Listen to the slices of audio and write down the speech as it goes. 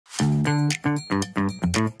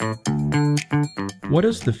What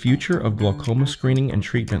does the future of glaucoma screening and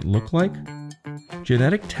treatment look like?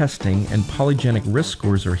 Genetic testing and polygenic risk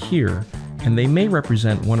scores are here, and they may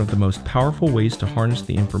represent one of the most powerful ways to harness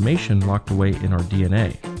the information locked away in our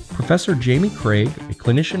DNA. Professor Jamie Craig, a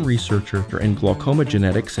clinician researcher in glaucoma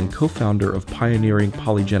genetics and co-founder of pioneering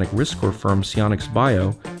polygenic risk score firm Sionix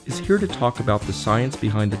Bio, is here to talk about the science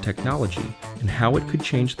behind the technology and how it could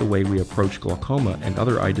change the way we approach glaucoma and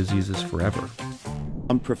other eye diseases forever.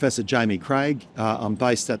 I'm Professor Jamie Craig. I'm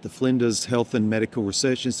based at the Flinders Health and Medical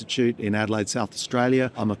Research Institute in Adelaide, South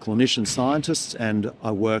Australia. I'm a clinician scientist and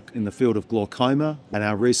I work in the field of glaucoma, and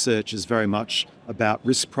our research is very much about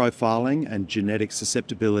risk profiling and genetic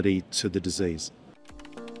susceptibility to the disease.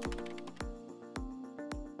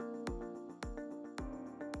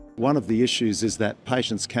 One of the issues is that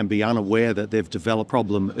patients can be unaware that they've developed a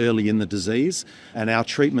problem early in the disease, and our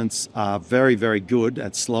treatments are very, very good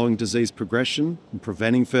at slowing disease progression and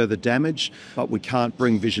preventing further damage, but we can't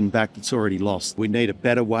bring vision back that's already lost. We need a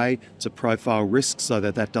better way to profile risk so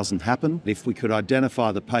that that doesn't happen. If we could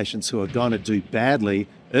identify the patients who are going to do badly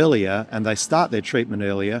earlier and they start their treatment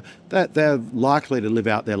earlier, that they're likely to live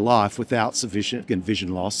out their life without significant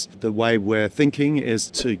vision loss. The way we're thinking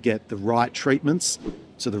is to get the right treatments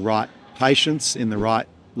to the right patients in the right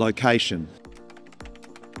location.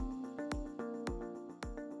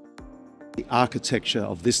 The architecture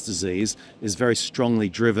of this disease is very strongly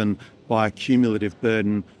driven by a cumulative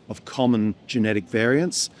burden of common genetic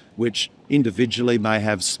variants, which individually may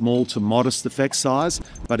have small to modest effect size,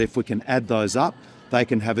 but if we can add those up, they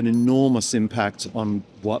can have an enormous impact on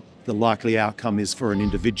what the likely outcome is for an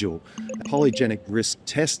individual. Polygenic risk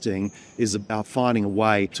testing is about finding a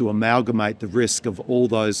way to amalgamate the risk of all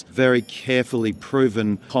those very carefully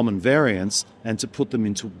proven common variants and to put them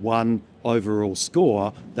into one overall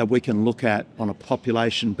score that we can look at on a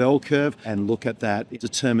population bell curve and look at that,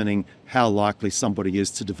 determining how likely somebody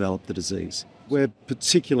is to develop the disease. We're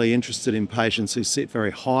particularly interested in patients who sit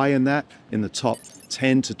very high in that, in the top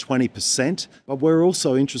 10 to 20%, but we're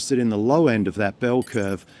also interested in the low end of that bell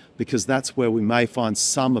curve because that's where we may find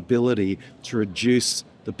some ability to reduce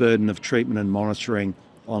the burden of treatment and monitoring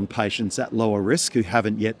on patients at lower risk who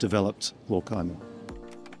haven't yet developed glaucoma.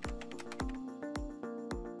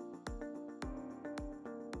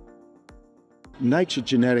 Nature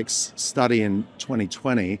Genetics study in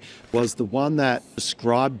 2020 was the one that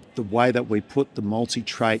described the way that we put the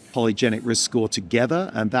multi-trait polygenic risk score together,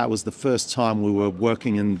 and that was the first time we were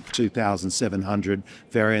working in 2,700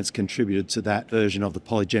 variants contributed to that version of the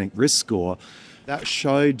polygenic risk score. That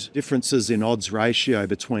showed differences in odds ratio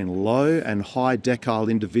between low and high decile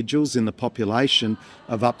individuals in the population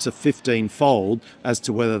of up to 15-fold as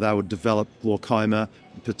to whether they would develop glaucoma,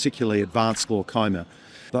 particularly advanced glaucoma.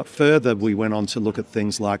 But further, we went on to look at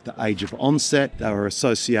things like the age of onset. They were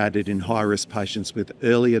associated in high-risk patients with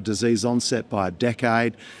earlier disease onset by a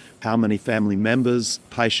decade, how many family members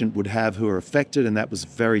a patient would have who are affected, and that was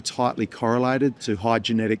very tightly correlated to high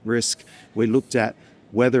genetic risk. We looked at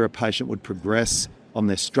whether a patient would progress on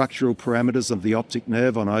their structural parameters of the optic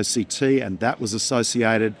nerve on OCT, and that was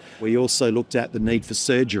associated. We also looked at the need for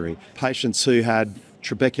surgery. Patients who had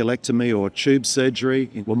trabeculectomy or tube surgery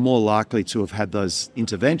were more likely to have had those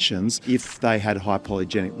interventions if they had high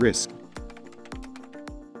polygenic risk.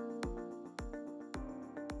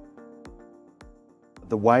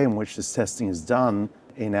 The way in which this testing is done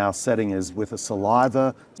in our setting is with a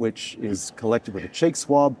saliva, which is collected with a cheek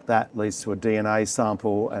swab. That leads to a DNA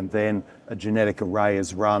sample, and then a genetic array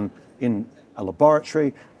is run in a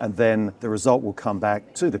laboratory, and then the result will come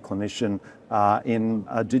back to the clinician in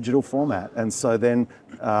a digital format. And so then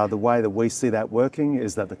the way that we see that working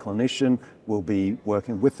is that the clinician will be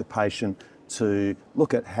working with the patient to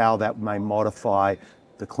look at how that may modify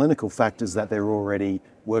the clinical factors that they're already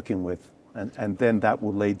working with. And then that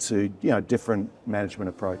will lead to different management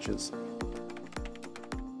approaches.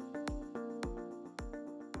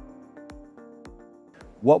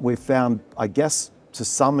 What we've found, I guess, to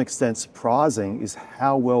some extent surprising, is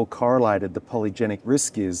how well correlated the polygenic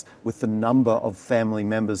risk is with the number of family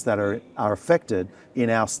members that are affected in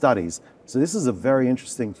our studies. So this is a very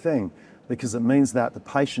interesting thing because it means that the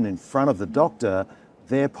patient in front of the doctor,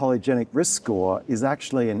 their polygenic risk score is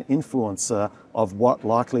actually an influencer of what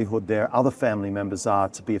likelihood their other family members are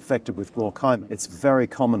to be affected with glaucoma. It's very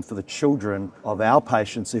common for the children of our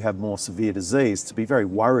patients who have more severe disease to be very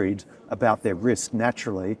worried about their risk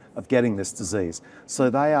naturally of getting this disease. So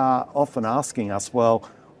they are often asking us, well,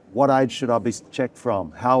 what age should I be checked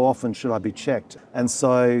from? How often should I be checked? And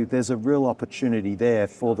so there's a real opportunity there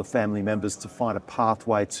for the family members to find a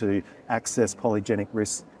pathway to access polygenic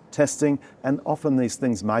risk testing, and often these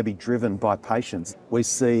things may be driven by patients. We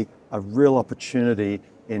see a real opportunity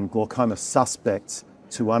in glaucoma suspects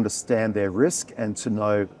to understand their risk and to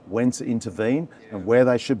know when to intervene and where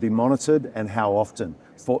they should be monitored and how often.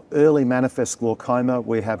 For early manifest glaucoma,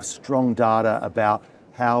 we have strong data about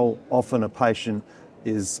how often a patient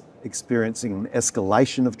is experiencing an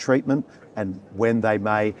escalation of treatment and when they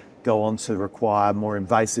may go on to require more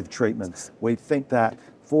invasive treatments. We think that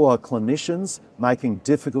for clinicians making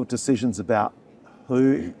difficult decisions about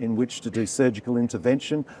who in which to do surgical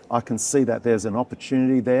intervention, I can see that there's an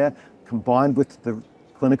opportunity there, combined with the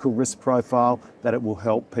clinical risk profile, that it will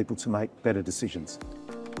help people to make better decisions.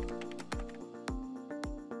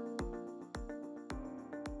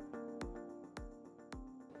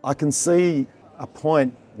 I can see a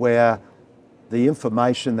point where the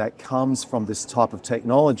information that comes from this type of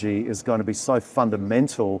technology is going to be so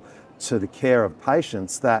fundamental to the care of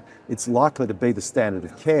patients that it's likely to be the standard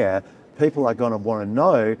of care. People are going to want to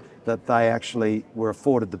know that they actually were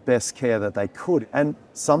afforded the best care that they could. And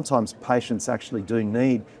sometimes patients actually do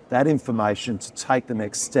need that information to take the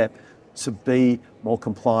next step, to be more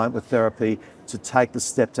compliant with therapy, to take the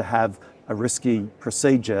step to have a risky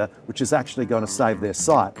procedure, which is actually going to save their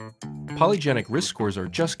sight. Polygenic risk scores are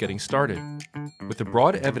just getting started. With a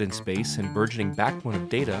broad evidence base and burgeoning backbone of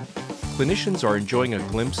data, clinicians are enjoying a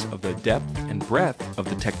glimpse of the depth and breadth of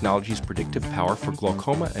the technology's predictive power for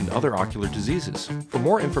glaucoma and other ocular diseases. For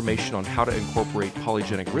more information on how to incorporate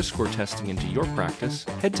polygenic risk score testing into your practice,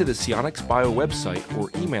 head to the Sionix Bio website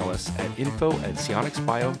or email us at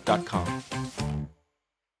info@sionixbio.com.